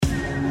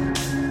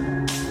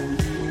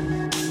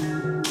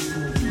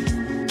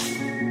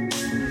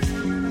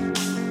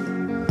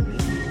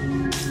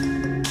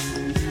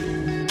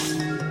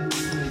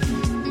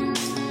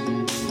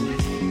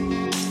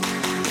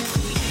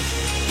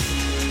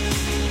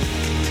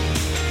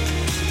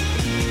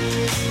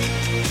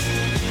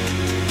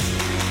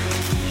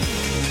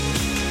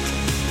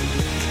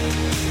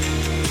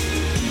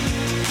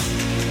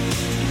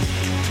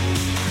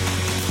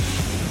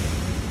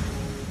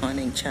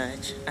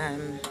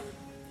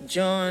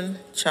John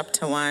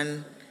chapter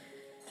 1,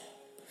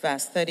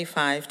 verse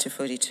 35 to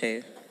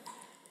 42.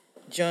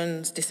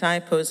 John's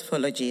disciples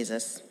follow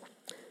Jesus.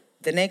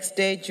 The next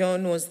day,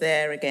 John was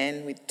there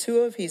again with two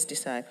of his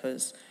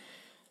disciples.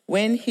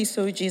 When he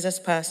saw Jesus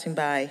passing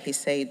by, he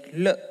said,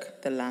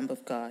 "Look, the Lamb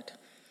of God."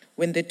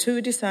 When the two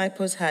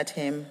disciples heard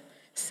him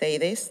say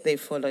this, they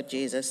followed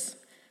Jesus.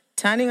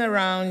 Turning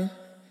around,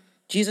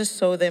 Jesus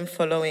saw them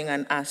following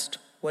and asked,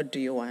 "What do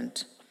you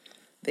want?"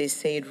 They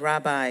said,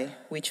 "Rabbi,"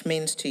 which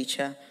means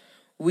teacher,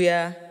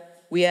 where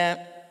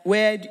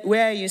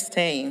are you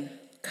staying?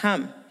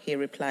 "Come," he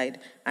replied,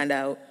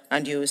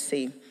 and you will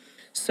see.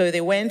 So they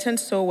went and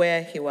saw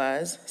where he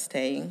was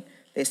staying.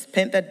 They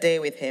spent that day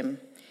with him.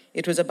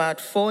 It was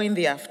about 4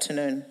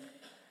 p.m.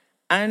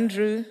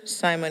 Andrew,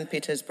 Simon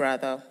Peter's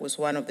brother, was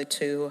one of the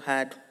two who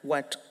heard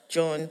what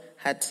John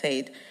had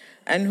said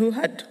and who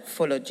had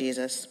followed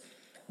Jesus.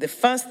 The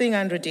first thing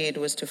Andrew did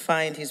was to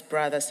find his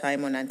brother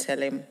Simon and tell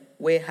him,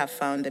 "We have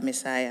found the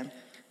Messiah,"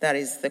 that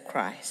is the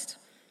Christ.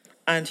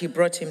 And he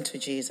brought him to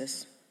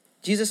Jesus.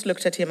 Jesus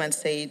looked at him and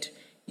said,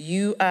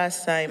 "You are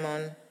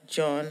Simon,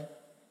 son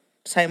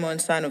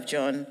of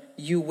John.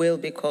 You will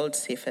be called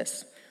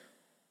Cephas,"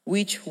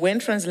 which, when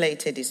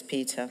translated, is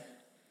Peter.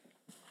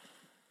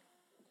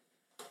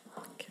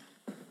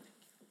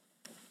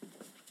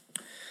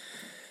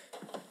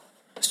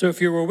 So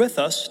if you were with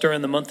us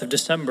during the month of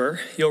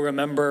December, you'll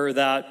remember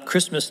that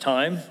Christmas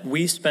time,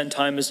 we spent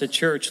time as a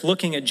church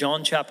looking at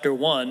John chapter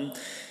 1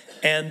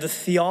 and the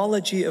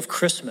theology of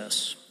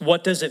Christmas.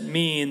 What does it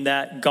mean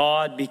that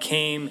God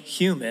became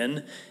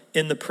human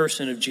in the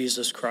person of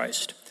Jesus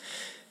Christ?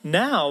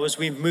 Now, as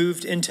we've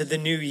moved into the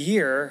new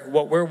year,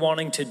 what we're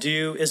wanting to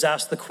do is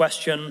ask the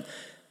question,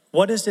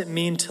 what does it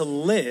mean to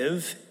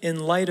live in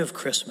light of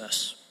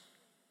Christmas?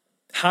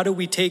 How do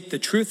we take the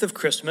truth of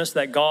Christmas,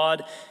 that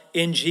God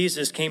in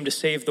Jesus came to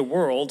save the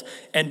world,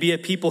 and be a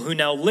people who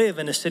now live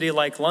in a city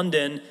like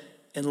London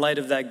in light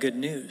of that good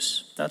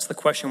news? That's the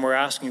question we're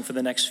asking for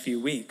the next few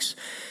weeks.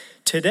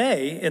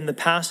 Today, in the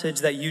passage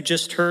that you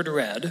just heard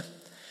read,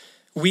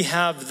 we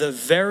have the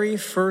very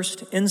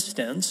first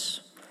instance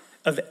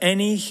of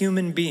any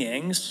human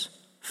beings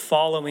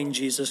following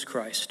Jesus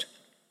Christ.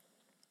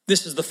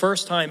 This is the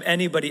first time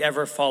anybody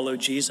ever followed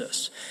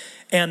Jesus.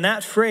 And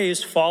that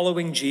phrase,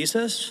 following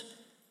Jesus,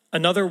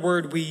 another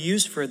word we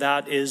use for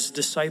that is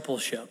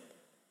discipleship,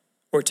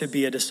 or to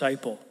be a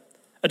disciple.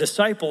 A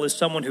disciple is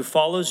someone who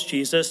follows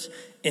Jesus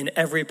in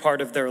every part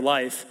of their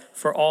life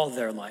for all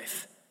their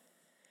life.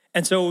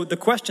 And so the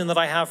question that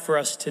I have for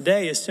us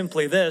today is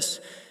simply this: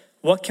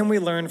 what can we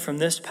learn from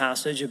this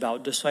passage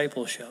about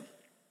discipleship?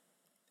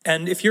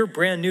 And if you're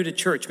brand new to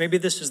church, maybe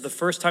this is the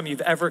first time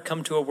you've ever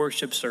come to a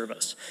worship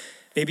service.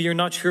 Maybe you're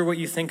not sure what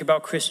you think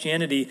about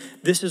Christianity.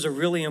 This is a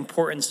really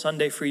important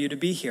Sunday for you to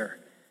be here,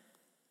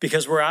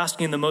 because we're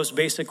asking the most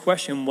basic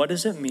question: what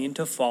does it mean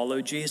to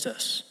follow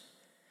Jesus?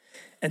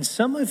 And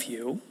some of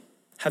you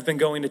have been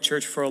going to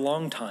church for a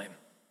long time.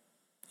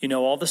 You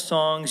know all the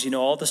songs, you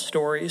know all the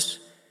stories.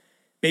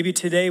 Maybe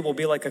today will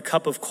be like a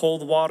cup of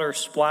cold water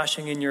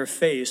splashing in your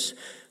face,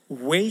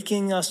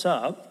 waking us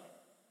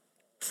up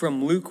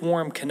from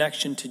lukewarm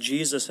connection to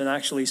Jesus and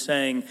actually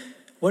saying,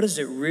 what does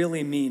it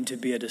really mean to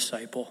be a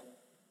disciple?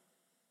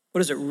 What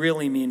does it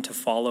really mean to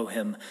follow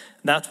him?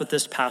 And that's what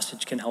this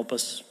passage can help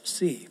us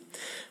see.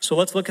 So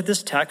let's look at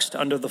this text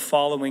under the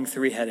following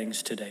 3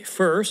 headings today.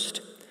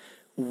 First,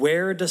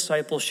 where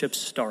discipleship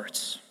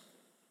starts.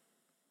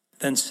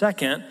 Then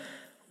second,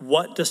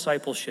 what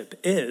discipleship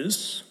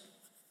is.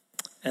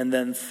 And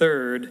then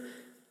third,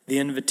 the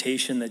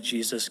invitation that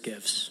Jesus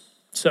gives.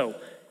 So,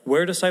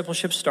 where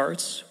discipleship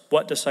starts,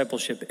 what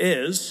discipleship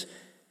is,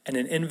 and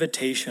an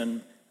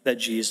invitation that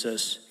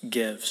Jesus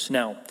gives.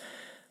 Now,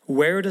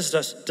 where does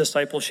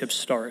discipleship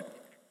start?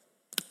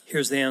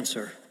 Here's the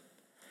answer.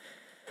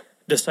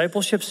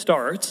 Discipleship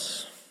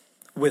starts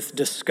with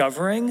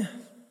discovering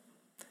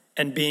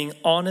and being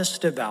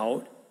honest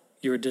about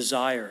your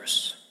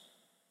desires.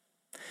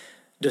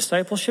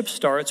 Discipleship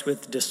starts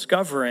with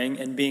discovering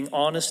and being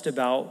honest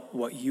about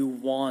what you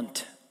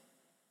want,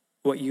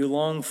 what you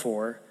long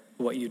for,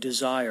 what you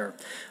desire.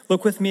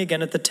 Look with me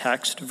again at the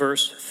text,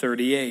 verse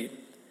 38.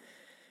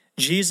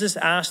 Jesus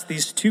asked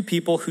these 2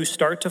 people who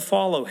start to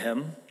follow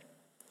him,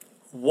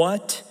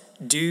 "What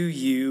do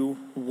you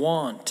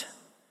want?"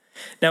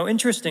 Now,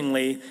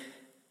 interestingly,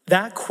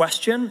 that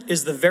question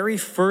is the very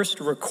first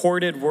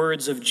recorded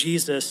words of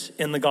Jesus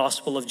in the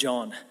Gospel of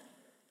John.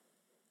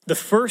 The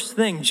first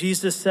thing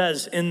Jesus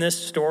says in this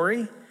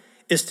story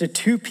is to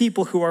 2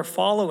 people who are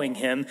following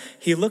him.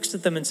 He looks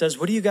at them and says,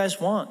 "What do you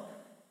guys want?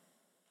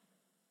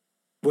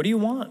 What do you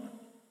want?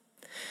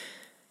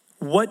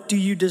 What do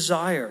you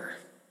desire?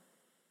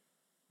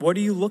 What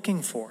are you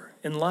looking for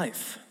in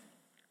life?"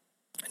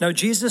 Now,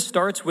 Jesus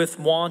starts with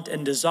want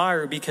and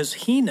desire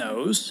because he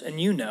knows,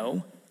 and you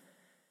know,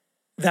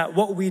 that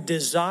what we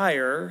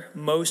desire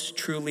most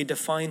truly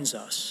defines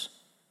us.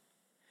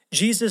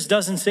 Jesus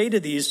doesn't say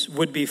to these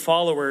would-be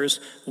followers,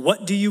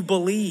 "What do you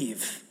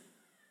believe?"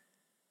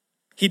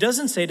 He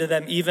doesn't say to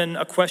them even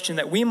a question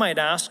that we might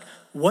ask,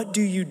 "What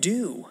do you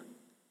do?"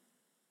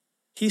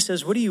 He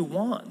says, what do you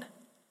want?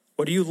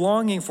 What are you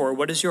longing for?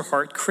 What is your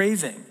heart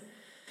craving?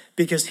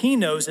 Because he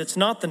knows it's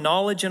not the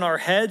knowledge in our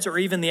heads or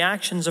even the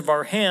actions of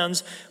our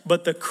hands,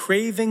 but the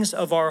cravings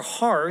of our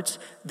hearts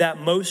that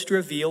most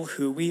reveal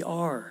who we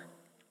are.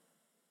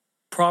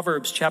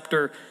 Proverbs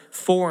chapter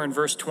 4 and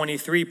verse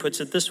 23 puts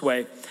it this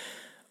way: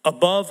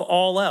 above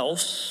all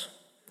else,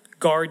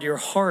 guard your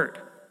heart,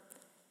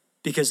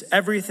 because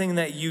everything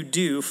that you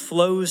do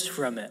flows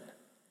from it.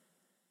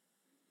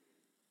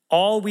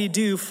 All we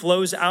do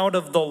flows out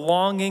of the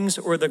longings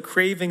or the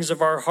cravings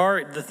of our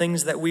heart, the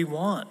things that we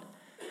want.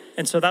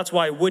 And so that's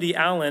why Woody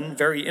Allen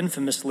very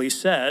infamously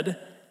said,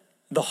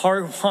 the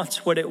heart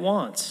wants what it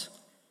wants.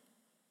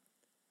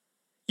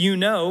 You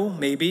know,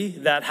 maybe,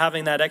 that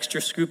having that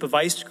extra scoop of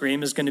ice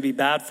cream is going to be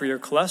bad for your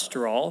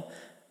cholesterol,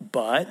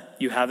 but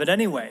you have it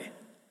anyway,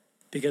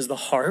 because the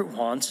heart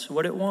wants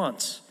what it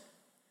wants.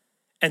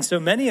 And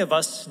so many of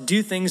us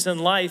do things in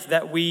life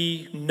that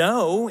we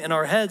know in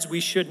our heads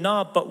we should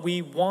not, but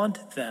we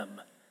want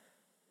them.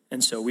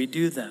 And so we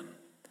do them.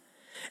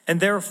 And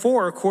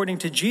therefore, according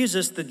to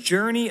Jesus, the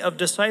journey of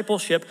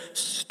discipleship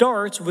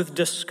starts with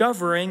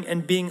discovering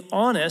and being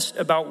honest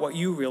about what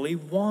you really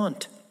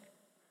want.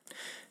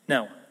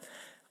 Now,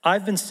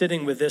 I've been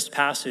sitting with this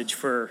passage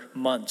for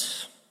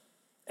months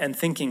and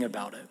thinking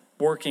about it,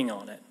 working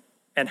on it,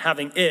 and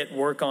having it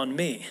work on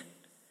me.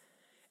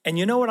 And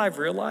you know what I've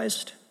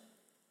realized?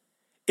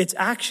 It's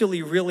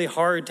actually really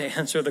hard to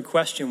answer the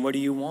question, what do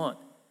you want?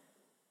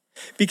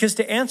 Because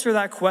to answer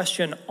that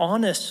question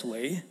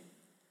honestly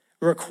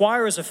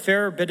requires a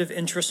fair bit of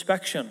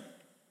introspection.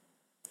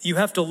 You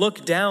have to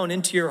look down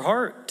into your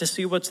heart to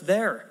see what's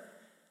there.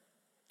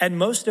 And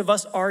most of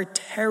us are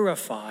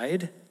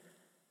terrified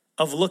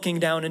of looking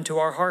down into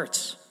our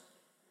hearts,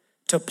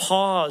 to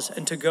pause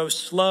and to go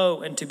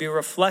slow and to be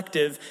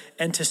reflective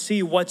and to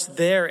see what's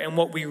there and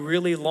what we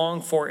really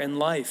long for in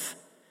life.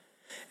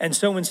 And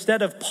so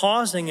instead of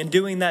pausing and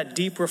doing that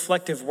deep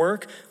reflective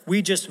work,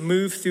 we just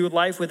move through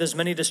life with as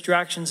many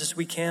distractions as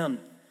we can.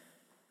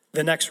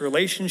 The next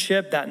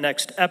relationship, that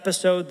next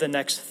episode, the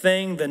next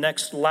thing, the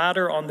next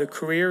ladder on the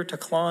career to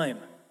climb.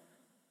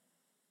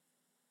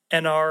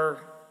 And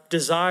our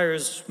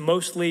desires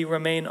mostly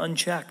remain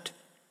unchecked.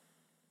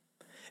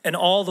 And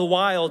all the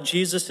while,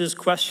 Jesus'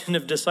 question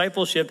of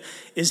discipleship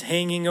is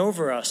hanging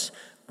over us.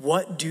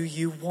 What do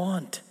you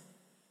want?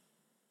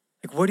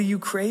 Like, what are you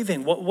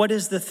craving? What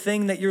is the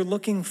thing that you're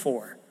looking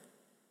for?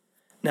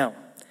 Now,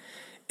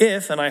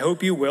 if, and I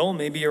hope you will,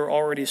 maybe you're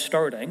already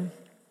starting,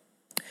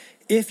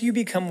 if you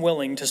become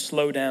willing to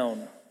slow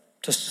down,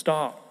 to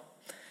stop,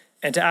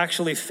 and to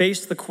actually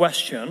face the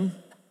question,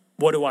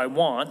 what do I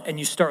want? And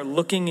you start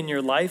looking in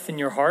your life, in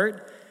your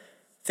heart,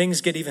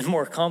 things get even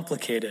more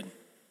complicated.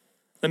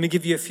 Let me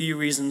give you a few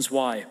reasons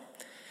why.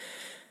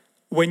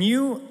 When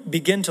you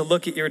begin to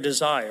look at your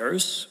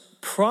desires,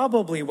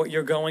 probably what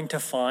you're going to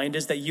find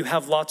is that you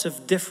have lots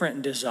of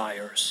different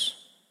desires.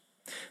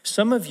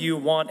 Some of you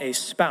want a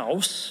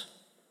spouse,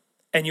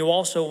 and you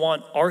also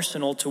want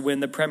Arsenal to win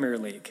the Premier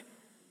League.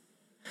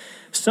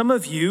 Some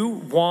of you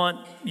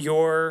want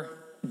your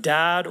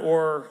dad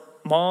or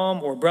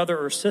mom or brother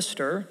or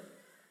sister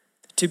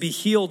to be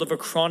healed of a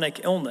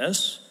chronic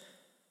illness,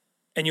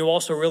 and you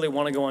also really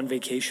want to go on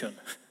vacation.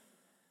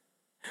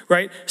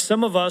 Right?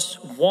 Some of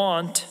us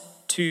want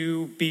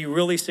to be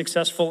really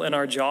successful in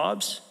our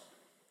jobs,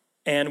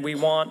 and we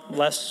want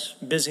less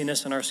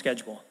busyness in our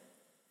schedule.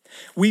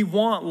 We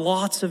want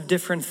lots of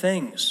different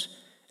things,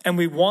 and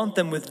we want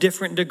them with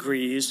different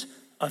degrees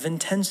of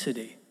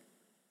intensity.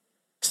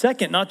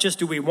 Second, not just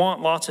do we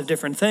want lots of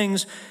different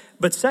things,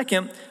 but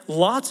second,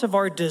 lots of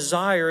our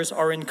desires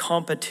are in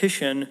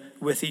competition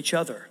with each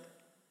other.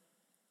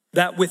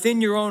 That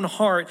within your own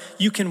heart,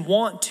 you can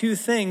want two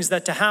things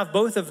that to have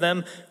both of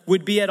them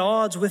would be at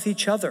odds with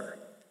each other.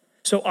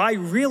 So I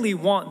really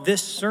want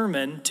this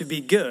sermon to be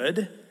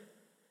good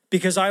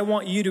because I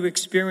want you to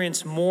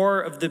experience more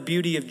of the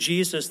beauty of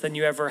Jesus than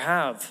you ever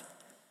have.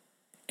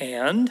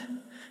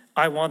 And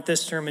I want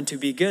this sermon to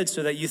be good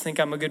so that you think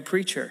I'm a good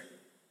preacher.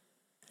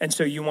 And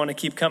so you want to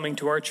keep coming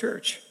to our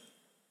church.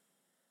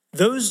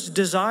 Those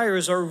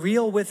desires are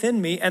real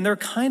within me, and they're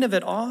kind of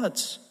at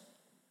odds.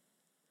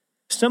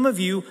 Some of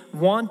you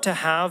want to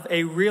have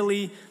a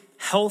really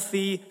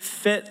healthy,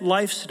 fit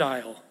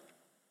lifestyle.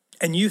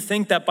 And you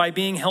think that by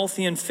being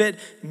healthy and fit,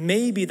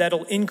 maybe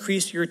that'll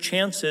increase your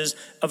chances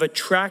of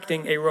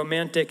attracting a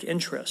romantic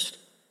interest.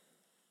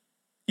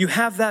 You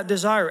have that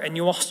desire, and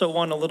you also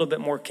want a little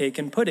bit more cake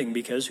and pudding,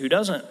 because who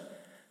doesn't?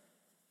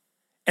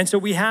 And so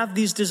we have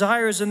these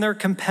desires, and they're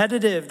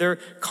competitive, they're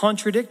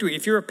contradictory.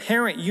 If you're a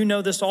parent, you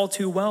know this all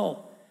too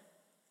well.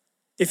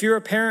 If you're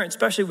a parent,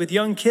 especially with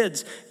young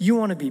kids, you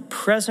want to be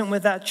present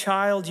with that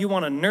child, you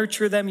want to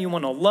nurture them, you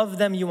want to love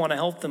them, you want to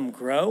help them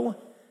grow.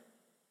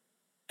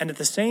 And at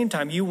the same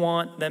time, you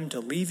want them to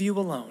leave you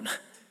alone.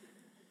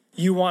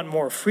 You want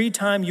more free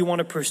time, you want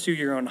to pursue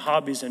your own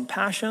hobbies and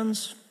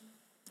passions,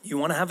 you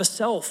want to have a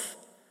self.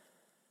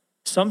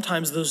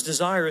 Sometimes those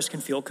desires can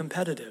feel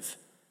competitive.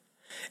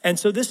 And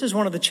so this is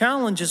one of the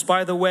challenges,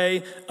 by the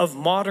way, of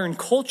modern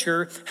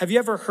culture. Have you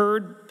ever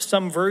heard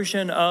some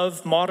version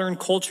of modern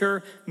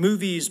culture,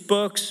 movies,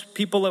 books,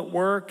 people at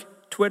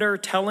work, Twitter,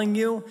 telling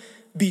you,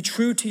 be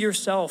true to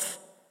yourself,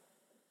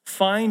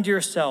 find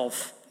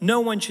yourself. No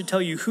one should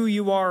tell you who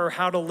you are or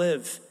how to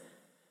live.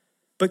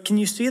 But can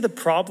you see the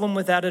problem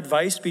with that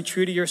advice, be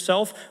true to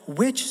yourself?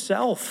 Which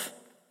self?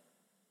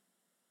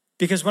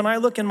 Because when I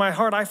look in my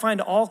heart, I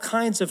find all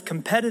kinds of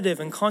competitive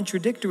and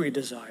contradictory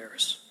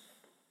desires.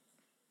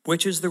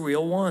 Which is the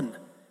real one?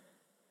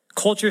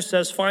 Culture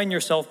says find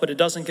yourself, but it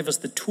doesn't give us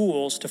the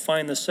tools to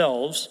find the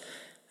selves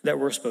that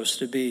we're supposed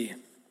to be.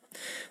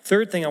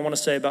 Third thing I want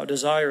to say about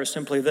desire is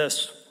simply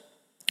this.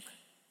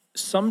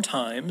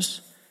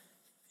 Sometimes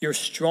your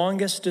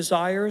strongest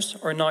desires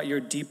are not your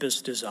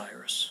deepest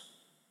desires.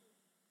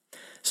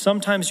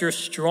 Sometimes your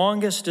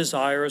strongest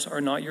desires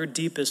are not your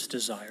deepest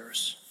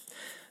desires.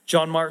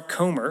 John Mark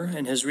Comer,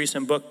 in his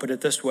recent book, put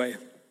it this way.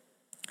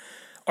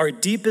 Our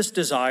deepest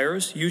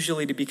desires,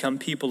 usually to become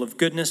people of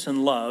goodness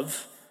and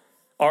love,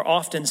 are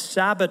often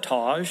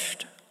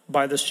sabotaged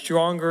by the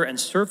stronger and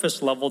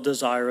surface level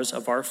desires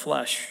of our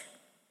flesh.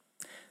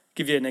 I'll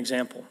give you an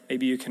example.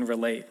 Maybe you can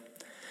relate.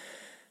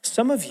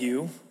 Some of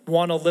you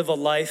want to live a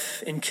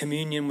life in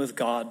communion with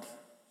God.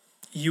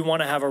 You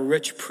want to have a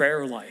rich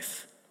prayer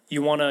life.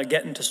 You want to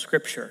get into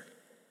Scripture.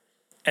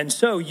 And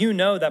so you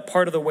know that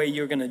part of the way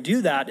you're going to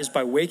do that is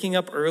by waking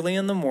up early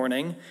in the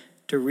morning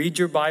to read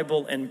your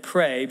Bible and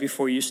pray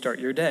before you start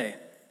your day.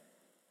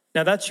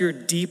 Now that's your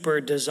deeper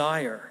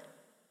desire.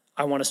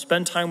 I want to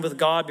spend time with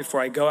God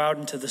before I go out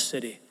into the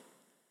city.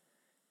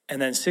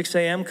 And then 6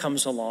 a.m.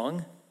 comes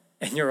along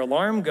and your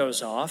alarm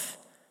goes off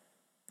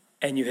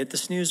and you hit the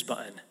snooze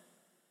button.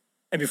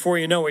 And before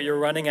you know it, you're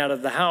running out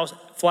of the house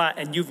flat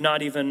and you've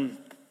not even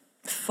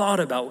thought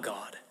about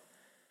God.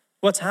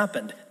 What's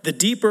happened? The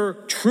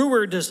deeper,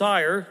 truer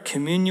desire,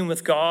 communion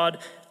with God,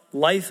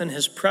 life in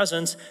his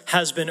presence,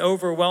 has been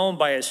overwhelmed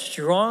by a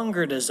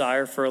stronger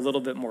desire for a little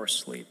bit more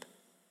sleep.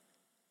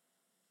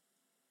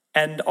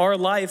 And our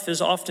life is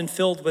often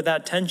filled with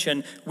that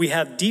tension. We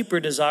have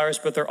deeper desires,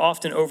 but they're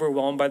often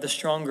overwhelmed by the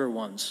stronger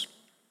ones.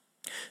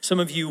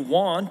 Some of you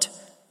want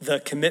the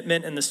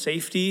commitment and the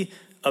safety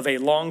of a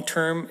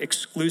long-term,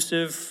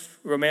 exclusive,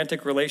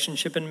 romantic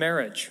relationship in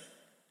marriage.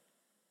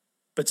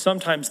 But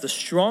sometimes the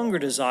stronger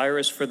desire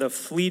is for the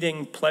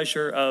fleeting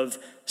pleasure of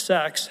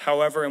sex,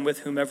 however and with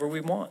whomever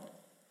we want.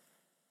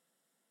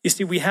 You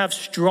see, we have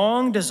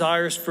strong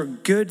desires for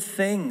good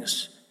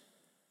things.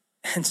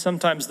 And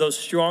sometimes those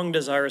strong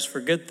desires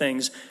for good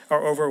things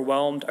are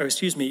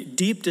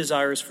deep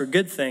desires for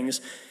good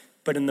things.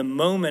 But in the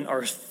moment,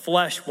 our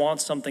flesh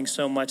wants something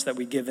so much that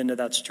we give into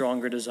that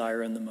stronger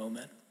desire in the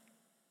moment.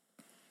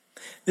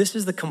 This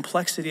is the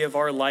complexity of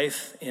our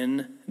life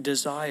in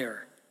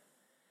desire.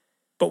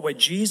 But what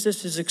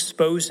Jesus is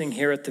exposing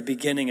here at the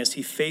beginning as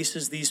he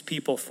faces these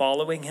people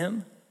following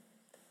him,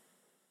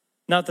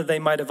 not that they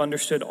might have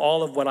understood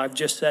all of what I've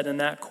just said in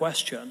that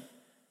question,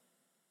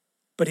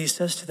 but he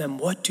says to them,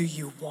 what do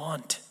you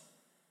want?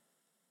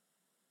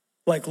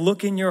 Like,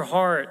 look in your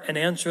heart and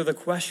answer the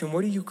question,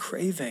 what are you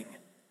craving?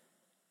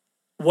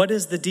 What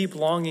is the deep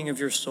longing of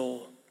your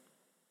soul?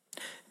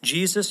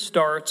 Jesus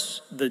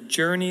starts the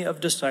journey of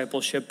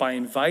discipleship by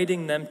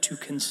inviting them to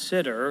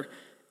consider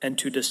and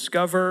to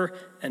discover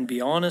and be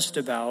honest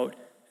about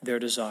their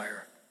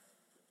desire.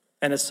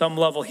 And at some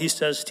level, he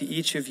says to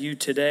each of you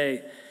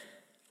today,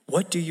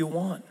 what do you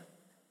want?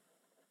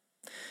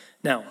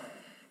 Now,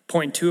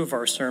 point 2 of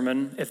our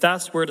sermon, if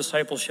that's where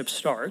discipleship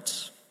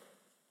starts,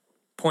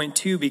 point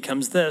 2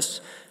 becomes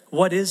this: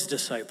 what is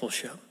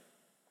discipleship?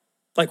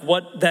 Like,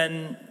 what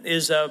then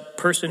is a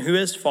person who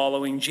is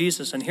following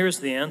Jesus? And here's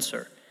the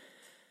answer.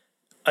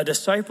 A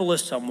disciple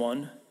is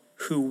someone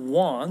who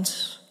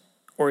wants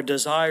or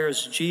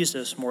desires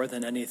Jesus more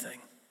than anything.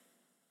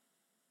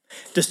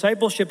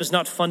 Discipleship is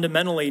not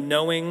fundamentally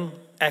knowing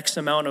X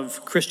amount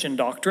of Christian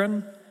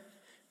doctrine,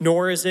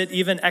 nor is it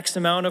even X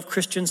amount of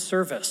Christian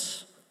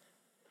service.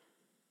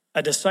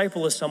 A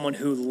disciple is someone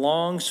who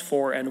longs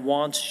for and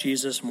wants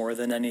Jesus more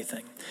than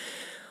anything.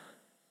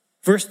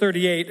 Verse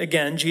 38,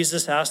 again,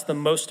 Jesus asked the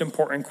most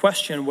important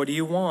question, what do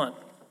you want?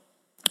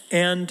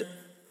 And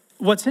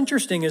what's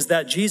interesting is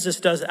that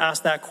Jesus does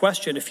ask that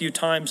question a few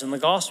times in the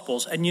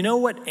Gospels. And you know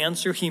what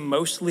answer he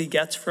mostly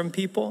gets from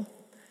people?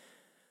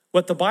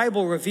 What the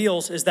Bible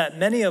reveals is that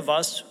many of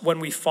us, when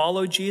we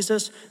follow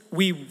Jesus,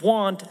 we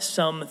want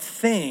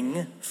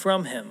something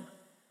from him.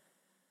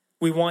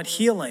 We want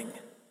healing.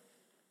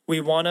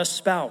 We want a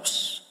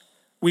spouse.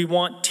 We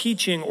want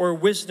teaching or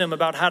wisdom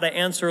about how to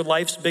answer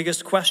life's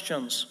biggest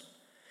questions.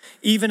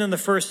 Even in the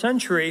first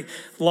century,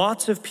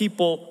 lots of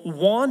people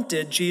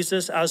wanted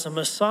Jesus as a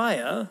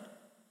Messiah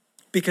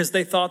because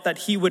they thought that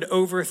he would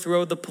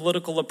overthrow the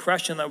political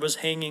oppression that was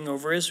hanging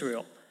over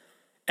Israel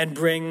and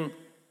bring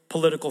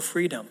political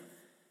freedom.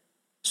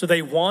 So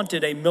they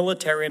wanted a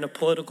military and a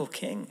political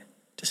king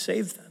to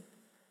save them.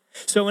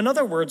 So in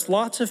other words,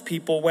 lots of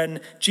people, when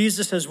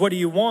Jesus says, what do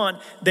you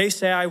want? They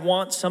say, I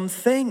want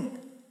something.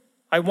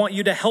 I want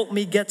you to help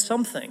me get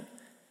something.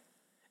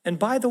 And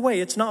by the way,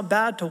 it's not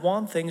bad to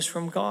want things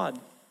from God.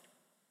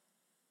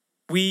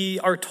 We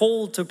are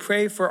told to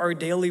pray for our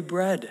daily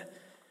bread,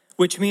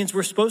 which means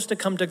we're supposed to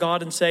come to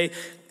God and say,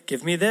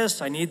 give me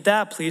this, I need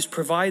that, please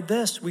provide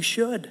this. We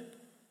should.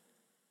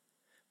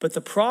 But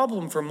the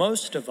problem for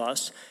most of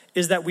us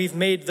is that we've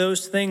made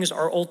those things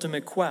our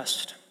ultimate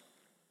quest.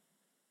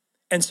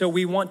 And so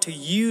we want to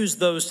use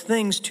those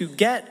things to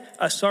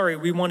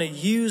we want to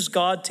use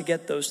God to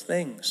get those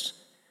things.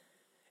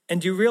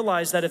 And you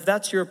realize that if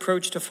that's your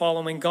approach to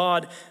following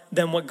God,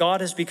 then what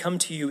God has become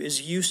to you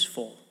is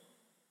useful.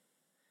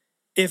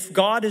 If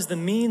God is the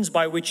means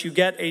by which you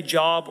get a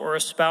job or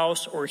a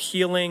spouse or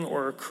healing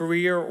or a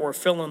career or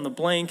fill in the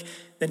blank,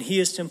 then he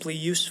is simply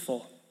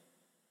useful.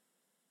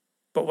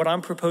 But what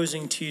I'm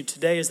proposing to you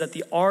today is that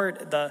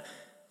the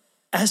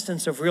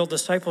essence of real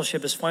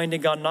discipleship is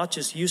finding God not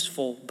just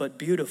useful, but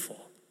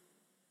beautiful,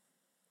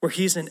 where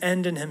he's an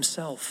end in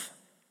himself,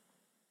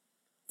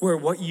 where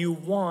what you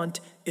want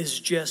is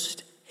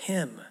just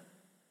him.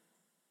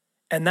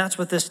 And that's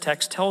what this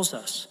text tells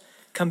us.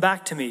 Come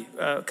back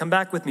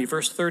with me,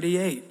 verse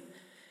 38.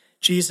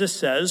 Jesus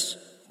says,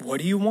 what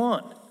do you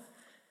want?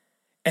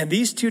 And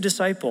these two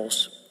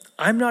disciples,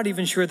 I'm not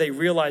even sure they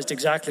realized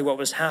exactly what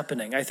was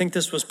happening. I think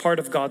this was part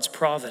of God's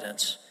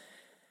providence.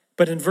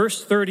 But in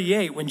verse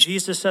 38, when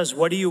Jesus says,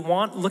 what do you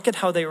want? Look at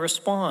how they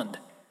respond.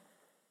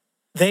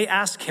 They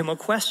ask him a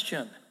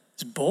question.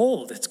 It's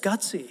bold, it's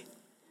gutsy.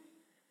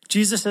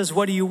 Jesus says,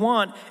 what do you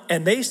want?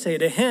 And they say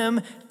to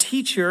him,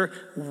 teacher,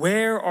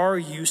 where are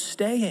you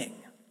staying?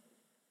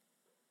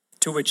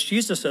 To which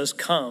Jesus says,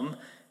 come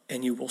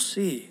and you will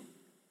see.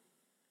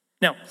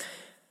 Now,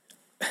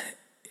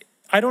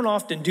 I don't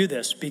often do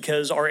this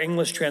because our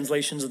English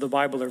translations of the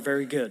Bible are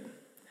very good.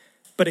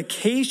 But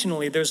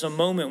occasionally there's a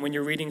moment when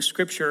you're reading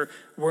scripture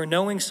where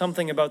knowing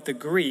something about the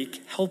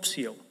Greek helps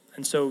you.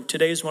 And so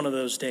today's one of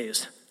those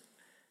days.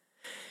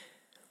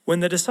 When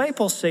the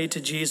disciples say to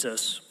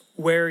Jesus,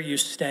 where are you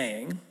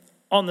staying?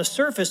 On the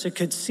surface, it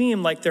could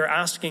seem like they're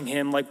asking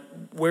him, like,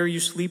 where are you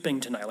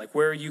sleeping tonight? Like,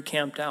 where are you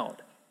camped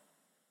out?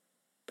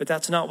 But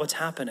that's not what's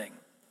happening.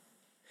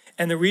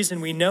 And the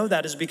reason we know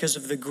that is because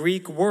of the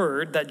Greek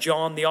word that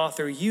John, the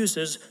author,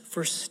 uses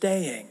for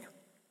staying.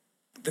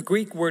 The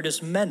Greek word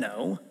is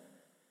meno,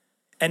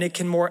 and it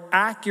can more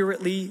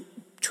accurately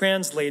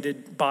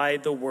translated by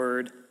the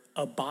word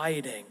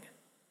abiding.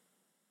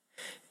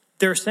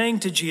 They're saying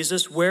to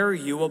Jesus, where are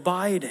you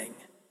abiding?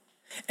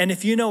 And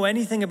if you know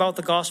anything about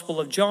the Gospel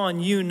of John,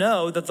 you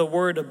know that the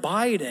word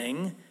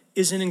abiding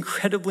is an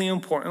incredibly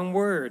important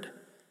word.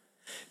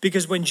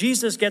 Because when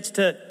Jesus gets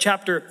to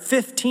chapter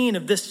 15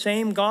 of this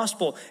same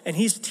gospel, and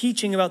he's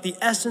teaching about the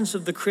essence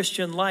of the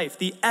Christian life,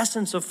 the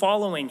essence of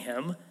following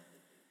him,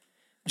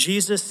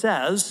 Jesus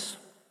says,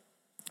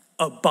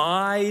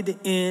 abide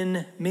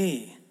in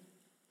me,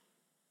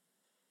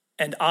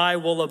 and I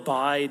will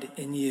abide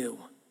in you.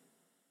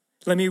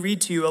 Let me read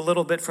to you a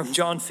little bit from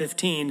John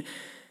 15.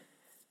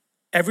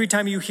 Every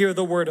time you hear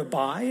the word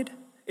abide,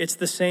 it's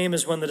the same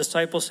as when the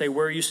disciples say,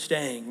 where are you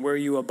staying? Where are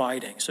you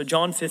abiding? So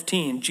John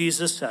 15,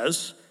 Jesus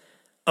says,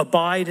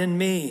 abide in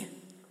me,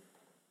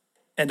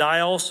 and I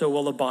also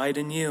will abide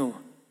in you.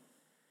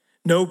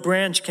 No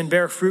branch can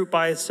bear fruit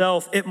by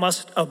itself. It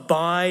must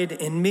abide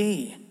in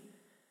me.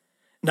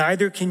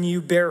 Neither can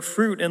you bear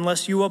fruit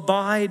unless you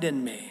abide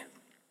in me.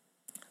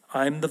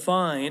 I'm the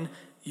vine,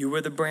 you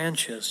are the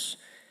branches.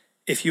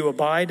 If you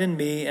abide in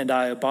me and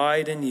I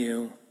abide in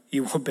you,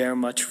 you will bear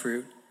much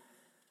fruit.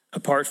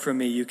 Apart from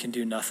me, you can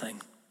do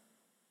nothing.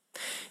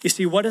 You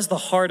see, what is the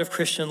heart of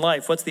Christian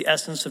life? What's the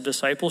essence of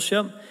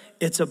discipleship?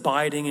 It's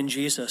abiding in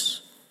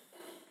Jesus.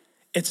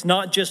 It's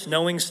not just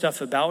knowing stuff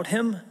about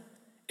him.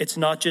 It's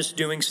not just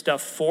doing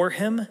stuff for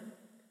him.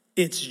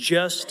 It's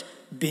just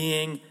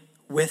being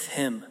with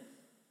him.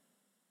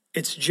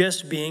 It's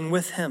just being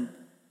with him.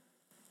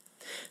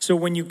 So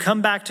when you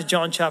come back to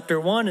John chapter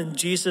 1 and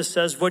Jesus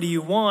says, what do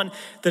you want?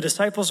 The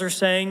disciples are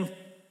saying,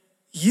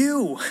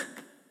 you.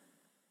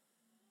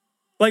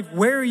 Like,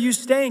 where are you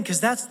staying? Because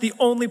that's the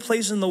only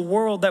place in the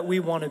world that we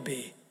want to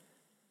be.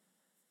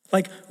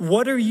 Like,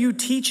 what are you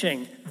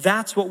teaching?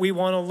 That's what we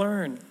want to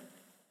learn.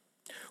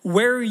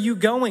 Where are you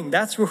going?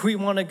 That's where we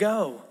want to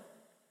go.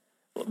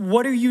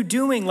 What are you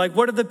doing? Like,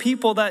 what are the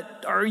people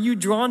that are you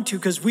drawn to?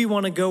 Because we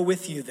want to go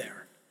with you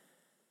there.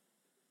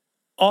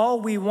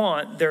 All we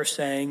want, they're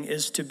saying,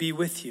 is to be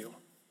with you.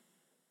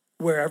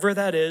 Wherever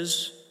that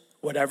is,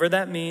 whatever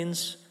that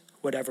means,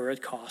 whatever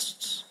it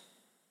costs.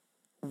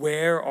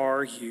 Where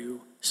are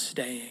you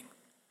staying?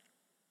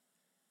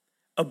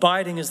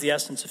 Abiding is the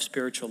essence of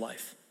spiritual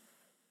life.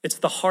 It's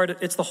the heart,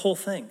 it's the whole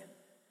thing.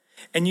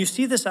 And you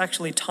see this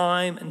actually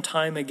time and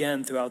time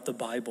again throughout the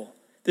Bible.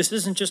 This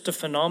isn't just a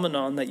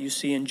phenomenon that you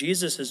see in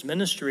Jesus'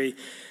 ministry,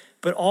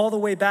 but all the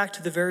way back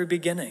to the very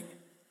beginning.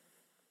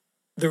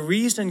 The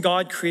reason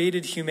God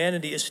created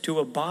humanity is to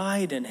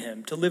abide in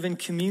him, to live in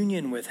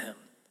communion with him.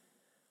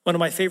 One of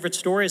my favorite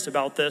stories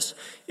about this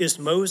is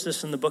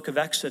Moses in the book of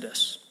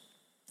Exodus.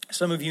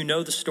 Some of you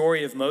know the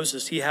story of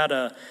Moses. He had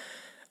a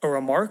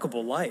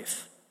remarkable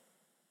life.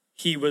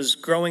 He was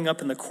growing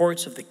up in the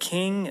courts of the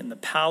king and the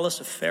palace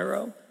of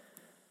Pharaoh.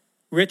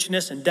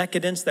 Richness and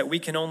decadence that we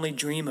can only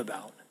dream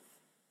about.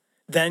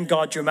 Then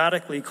God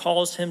dramatically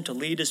calls him to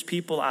lead his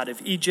people out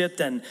of Egypt,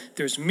 and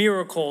there's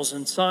miracles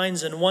and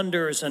signs and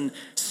wonders and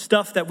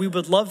stuff that we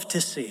would love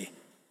to see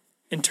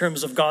in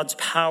terms of God's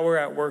power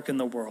at work in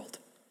the world.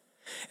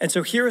 And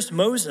so here's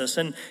Moses,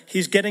 and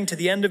he's getting to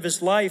the end of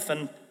his life,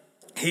 and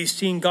he's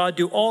seen God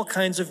do all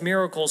kinds of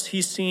miracles.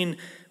 He's seen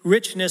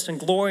richness and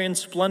glory and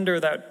splendor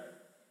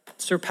that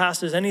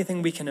surpasses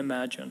anything we can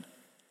imagine.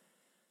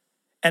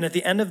 And at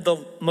the end of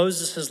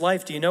Moses'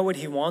 life, do you know what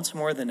he wants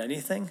more than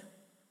anything?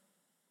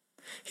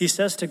 He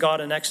says to God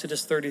in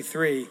Exodus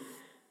 33,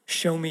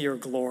 "Show me your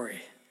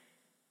glory."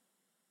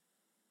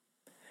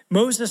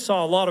 Moses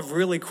saw a lot of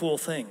really cool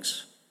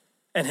things,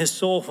 and his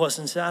soul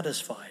wasn't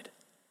satisfied.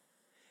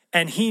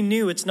 And he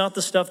knew it's not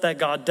the stuff that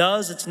God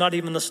does, it's not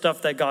even the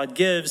stuff that God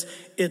gives,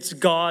 it's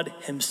God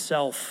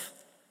himself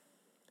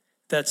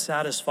that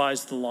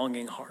satisfies the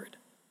longing heart.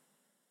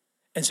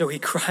 And so he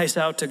cries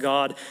out to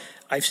God,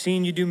 "I've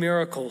seen you do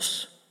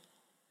miracles.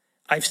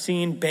 I've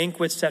seen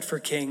banquets set for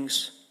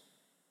kings.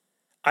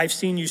 I've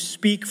seen you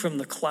speak from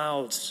the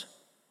clouds,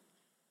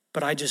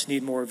 but I just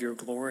need more of your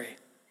glory.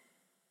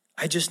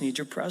 I just need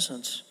your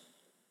presence."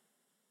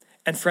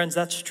 And friends,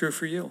 that's true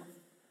for you.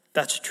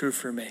 That's true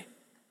for me.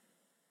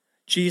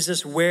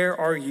 Jesus, where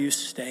are you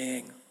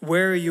staying?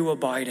 Where are you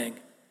abiding?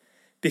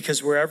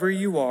 Because wherever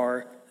you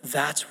are,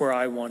 that's where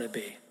I want to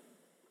be.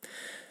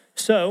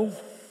 So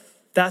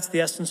that's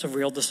the essence of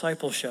real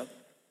discipleship.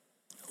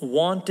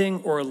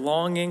 Wanting or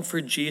longing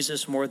for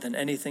Jesus more than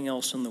anything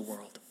else in the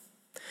world.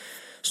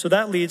 So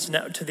that leads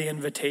now to the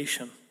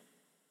invitation.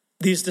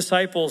 These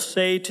disciples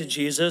say to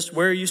Jesus,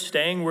 "Where are you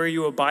staying? Where are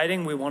you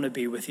abiding? We want to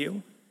be with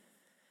you."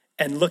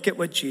 And look at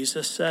what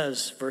Jesus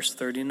says, verse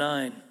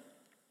 39.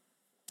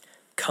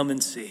 "Come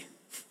and see."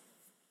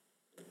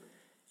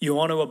 You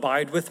want to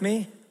abide with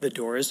me? The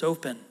door is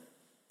open.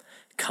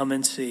 Come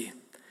and see.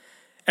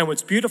 And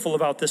what's beautiful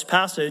about this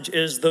passage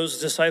is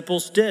those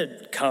disciples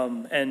did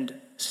come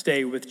and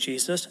stay with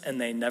Jesus, and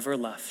they never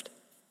left.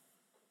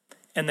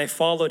 And they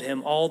followed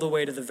him all the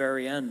way to the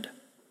very end.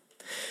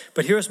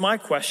 But here's my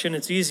question.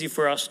 It's easy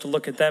for us to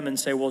look at them and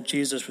say, well,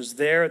 Jesus was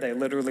there. They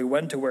literally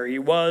went to where he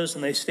was,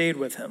 and they stayed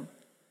with him.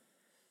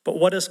 But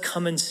what does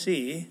come and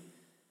see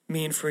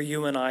mean for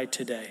you and I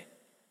today?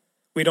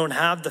 We don't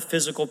have the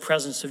physical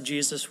presence of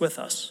Jesus with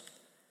us.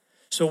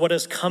 So what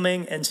does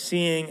coming and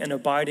seeing and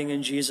abiding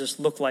in Jesus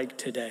look like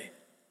today?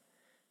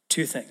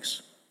 Two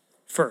things.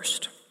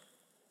 First,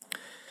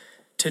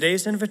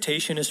 today's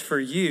invitation is for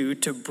you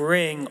to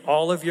bring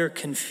all of your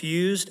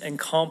confused and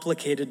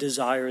complicated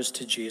desires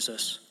to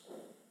Jesus.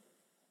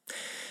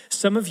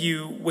 Some of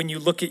you, when you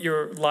look at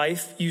your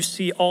life, you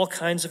see all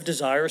kinds of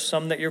desires,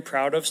 some that you're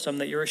proud of, some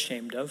that you're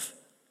ashamed of,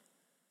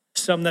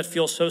 some that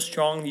feel so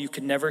strong that you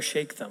can never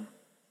shake them.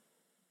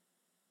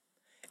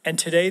 And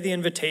today the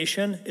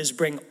invitation is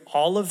bring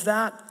all of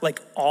that,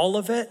 like all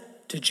of it,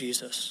 to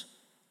Jesus.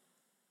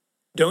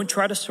 Don't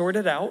try to sort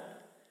it out.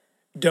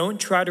 Don't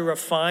try to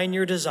refine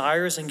your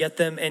desires and get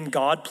them in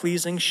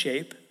God-pleasing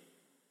shape,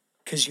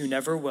 because you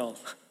never will.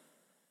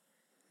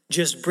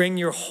 Just bring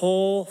your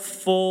whole,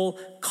 full,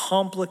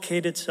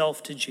 complicated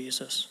self to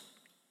Jesus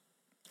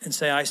and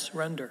say, I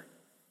surrender.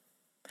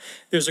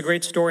 There's a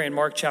great story in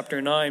Mark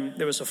chapter 9.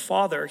 There was a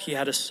father, he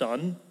had a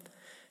son,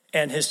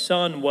 and his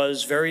son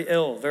was very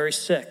ill, very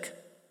sick,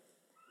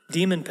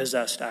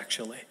 demon-possessed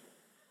actually.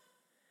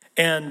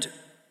 And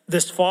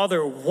this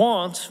father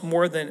wants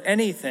more than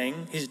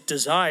anything, his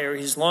desire,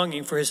 he's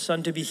longing for his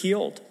son to be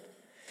healed.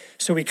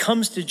 So he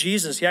comes to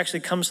Jesus. He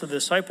actually comes to the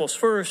disciples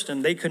first,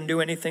 and they couldn't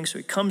do anything. So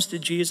he comes to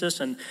Jesus,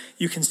 and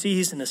you can see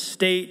he's in a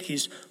state.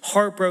 He's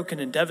heartbroken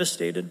and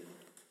devastated.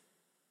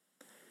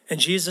 And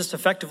Jesus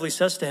effectively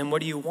says to him,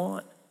 what do you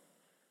want?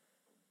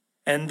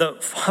 And the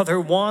father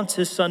wants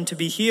his son to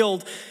be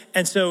healed.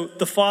 And so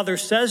the father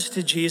says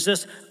to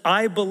Jesus,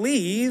 I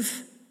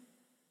believe,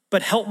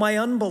 but help my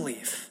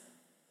unbelief.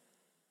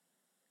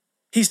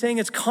 He's saying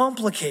it's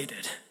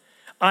complicated.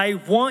 I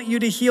want you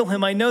to heal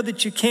him. I know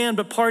that you can,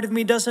 but part of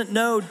me doesn't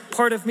know.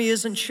 Part of me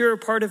isn't sure.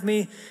 Part of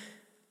me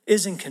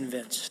isn't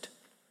convinced.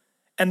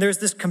 And there's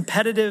this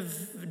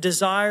competitive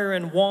desire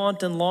and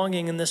want and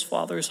longing in this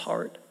father's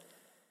heart.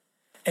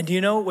 And do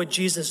you know what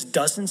Jesus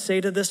doesn't say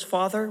to this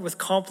father with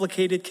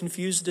complicated,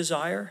 confused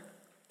desire?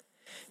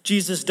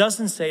 Jesus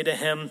doesn't say to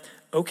him,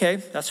 okay,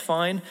 that's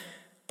fine,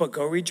 but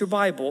go read your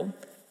Bible,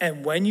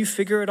 and when you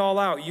figure it all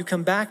out, you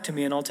come back to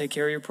me and I'll take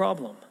care of your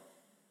problem.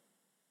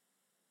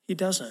 He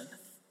doesn't.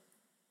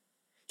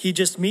 He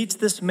just meets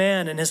this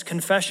man in his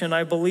confession,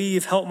 I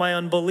believe, help my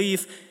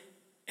unbelief,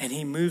 and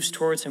he moves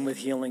towards him with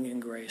healing and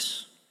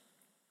grace.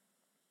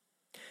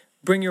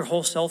 Bring your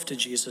whole self to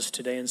Jesus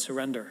today and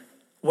surrender.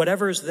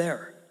 Whatever is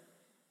there,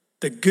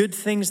 the good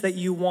things that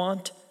you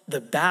want,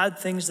 the bad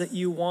things that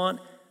you want,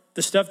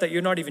 the stuff that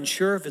you're not even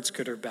sure if it's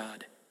good or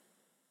bad,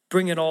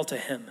 bring it all to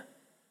him,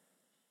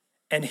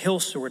 and he'll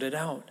sort it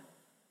out.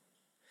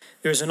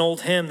 There's an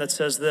old hymn that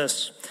says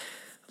this,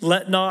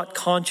 Let not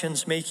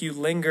conscience make you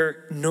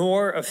linger,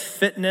 nor of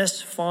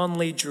fitness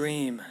fondly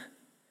dream,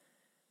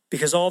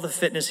 because all the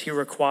fitness he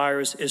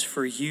requires is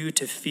for you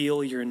to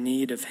feel your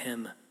need of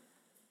him.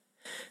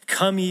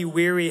 Come ye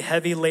weary,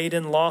 heavy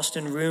laden, lost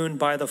and ruined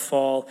by the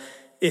fall.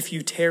 If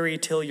you tarry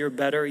till you're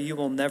better, you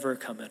will never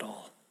come at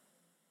all.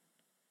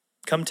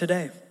 Come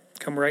today.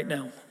 Come right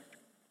now.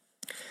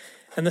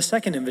 And the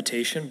second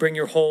invitation, bring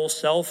your whole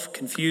self,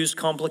 confused,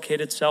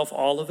 complicated self,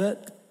 all of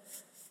it.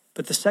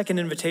 But the second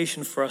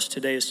invitation for us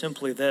today is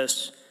simply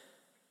this: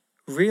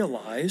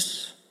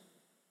 realize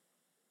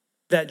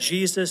that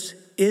Jesus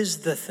is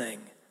the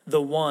thing,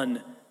 the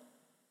one,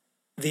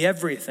 the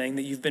everything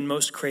that you've been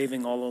most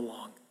craving all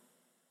along.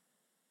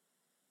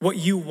 What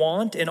you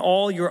want and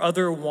all your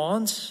other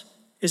wants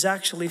is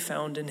actually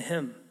found in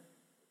him.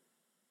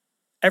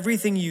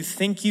 Everything you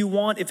think you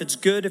want, if it's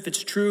good, if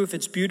it's true, if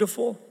it's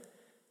beautiful,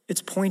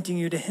 it's pointing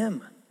you to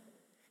him.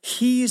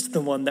 He's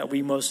the one that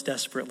we most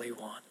desperately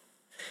want.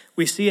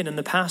 We see it in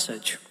the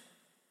passage.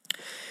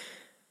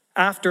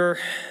 After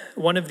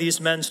one of these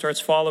men starts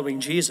following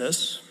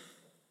Jesus,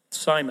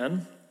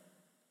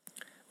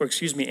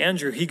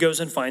 Andrew, he goes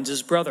and finds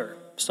his brother,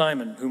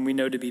 Simon, whom we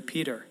know to be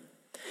Peter.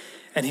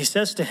 And he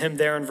says to him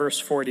there in verse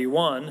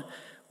 41,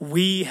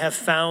 "We have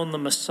found the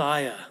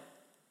Messiah."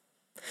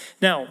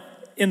 Now,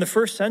 in the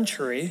first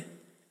century,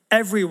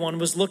 everyone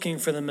was looking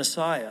for the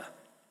Messiah.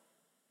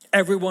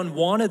 Everyone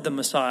wanted the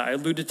Messiah. I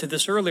alluded to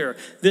this earlier.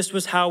 This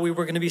was how we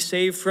were going to be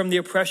saved from the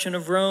oppression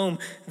of Rome.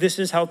 This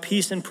is how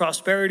peace and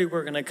prosperity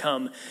were going to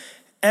come.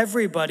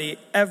 Everybody,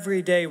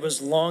 every day, was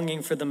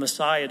longing for the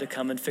Messiah to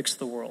come and fix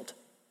the world.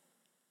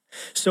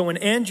 So when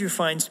Andrew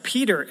finds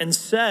Peter and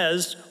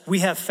says, "We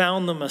have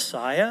found the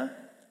Messiah,"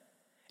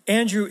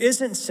 Andrew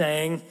isn't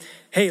saying,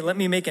 "Hey, let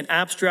me make an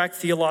abstract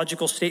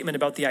theological statement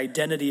about the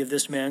identity of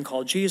this man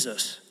called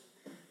Jesus."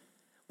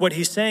 What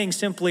he's saying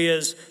simply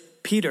is,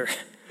 "Peter,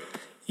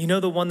 you know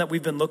the one that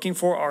we've been looking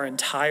for our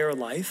entire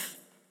life?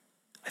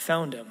 I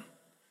found him.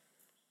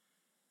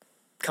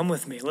 Come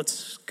with me.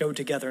 Let's go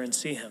together and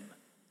see him."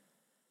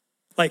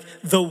 Like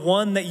the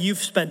one that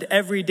you've spent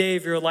every day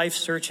of your life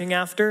searching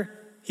after,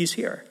 he's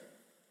here.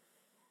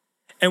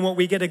 And what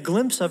we get a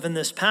glimpse of in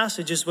this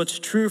passage is what's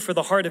true for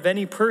the heart of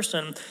any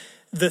person.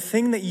 The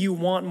thing that you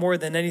want more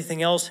than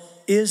anything else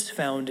is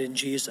found in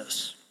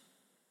Jesus.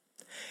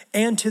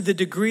 And to the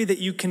degree that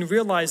you can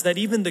realize that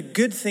even the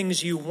good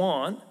things you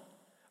want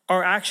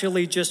are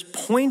actually just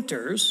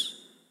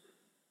pointers,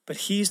 but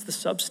he's the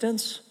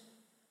substance,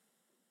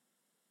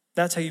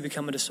 that's how you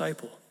become a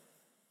disciple.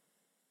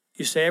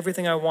 You say,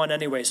 everything I want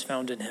anyway is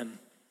found in him.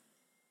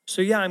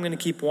 So yeah, I'm going to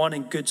keep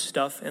wanting good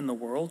stuff in the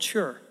world,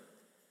 sure.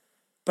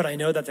 But I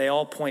know that they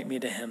all point me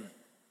to him.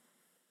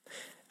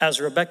 As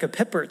Rebecca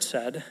Pippert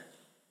said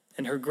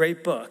in her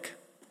great book,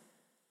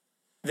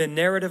 the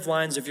narrative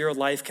lines of your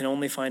life can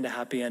only find a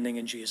happy ending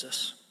in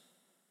Jesus.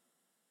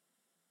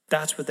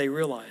 That's what they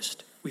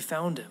realized. We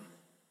found him.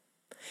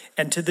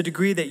 And to the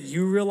degree that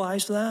you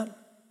realize that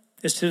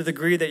is to the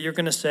degree that you're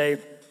going to say,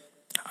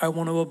 I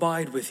want to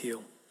abide with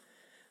you.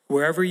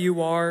 Wherever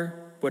you are,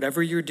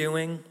 whatever you're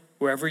doing,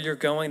 wherever you're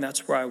going,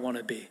 that's where I want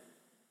to be.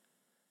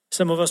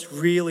 Some of us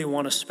really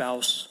want a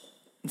spouse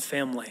and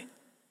family.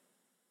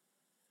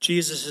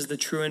 Jesus is the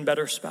true and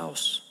better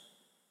spouse.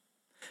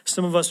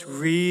 Some of us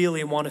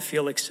really want to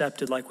feel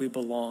accepted like we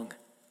belong.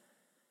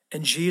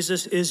 And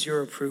Jesus is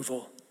your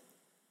approval,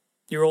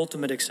 your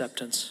ultimate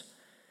acceptance.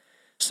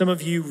 Some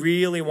of you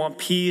really want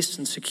peace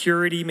and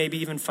security, maybe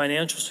even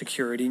financial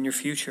security in your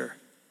future.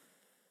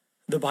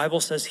 The Bible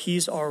says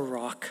he's our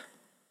rock,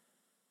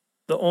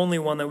 the only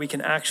one that we can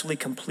actually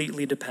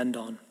completely depend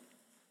on.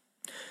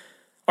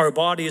 Our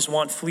bodies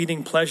want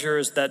fleeting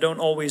pleasures that don't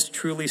always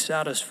truly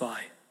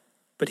satisfy,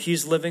 but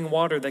he's living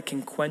water that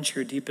can quench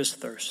your deepest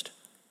thirst.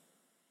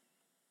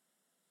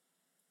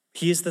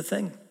 He's the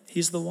thing.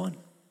 He's the one.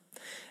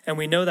 And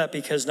we know that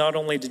because not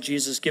only did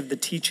Jesus give the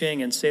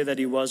teaching and say that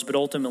he was, but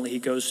ultimately he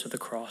goes to the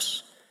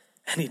cross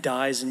and he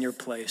dies in your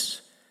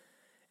place.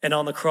 And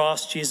on the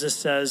cross, Jesus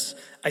says,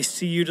 I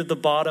see you to the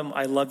bottom,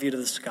 I love you to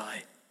the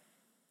sky.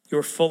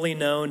 You're fully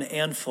known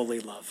and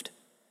fully loved.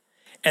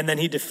 And then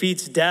he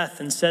defeats death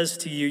and says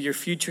to you, your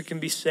future can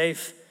be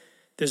safe.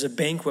 There's a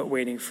banquet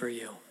waiting for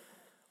you.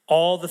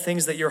 All the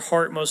things that your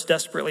heart most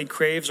desperately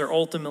craves are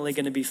ultimately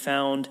going to be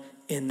found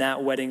in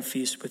that wedding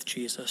feast with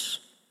Jesus.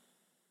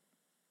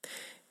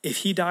 If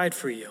he died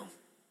for you,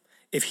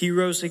 if he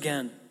rose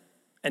again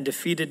and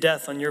defeated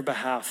death on your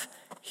behalf,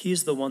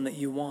 he's the one that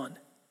you want.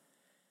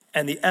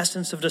 And the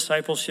essence of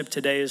discipleship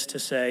today is to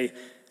say,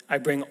 I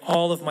bring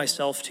all of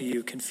myself to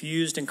you,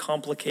 confused and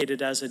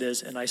complicated as it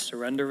is, and I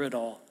surrender it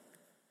all.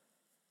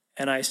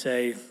 And I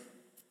say,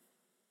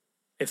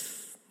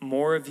 if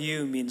more of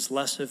you means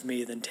less of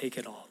me, then take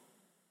it all.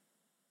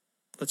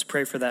 Let's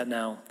pray for that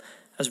now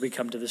as we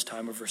come to this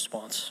time of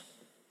response.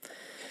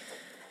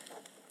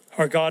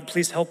 Our God,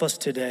 please help us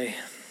today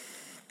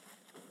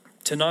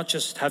to not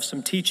just have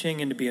some teaching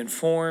and to be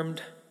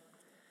informed,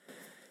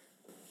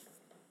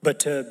 but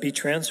to be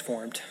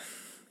transformed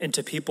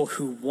into people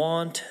who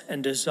want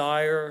and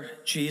desire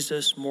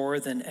Jesus more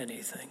than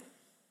anything,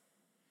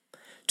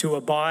 to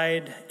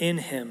abide in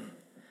him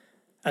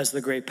as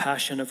the great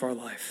passion of our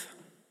life.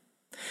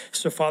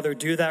 So, Father,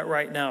 do that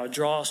right now.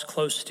 Draw us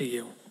close to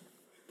you.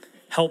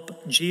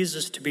 Help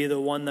Jesus to be the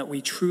one that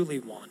we truly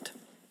want.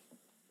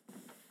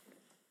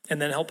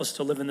 And then help us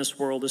to live in this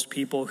world as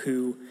people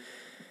who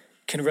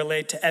can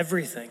relate to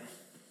everything,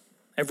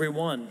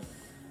 everyone,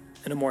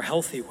 in a more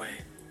healthy way.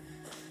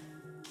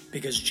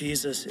 Because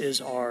Jesus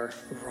is our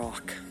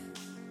rock,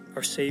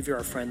 our Savior,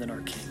 our friend, and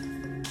our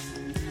King.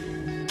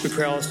 We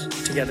pray all this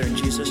together in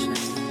Jesus'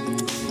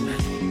 name. Amen.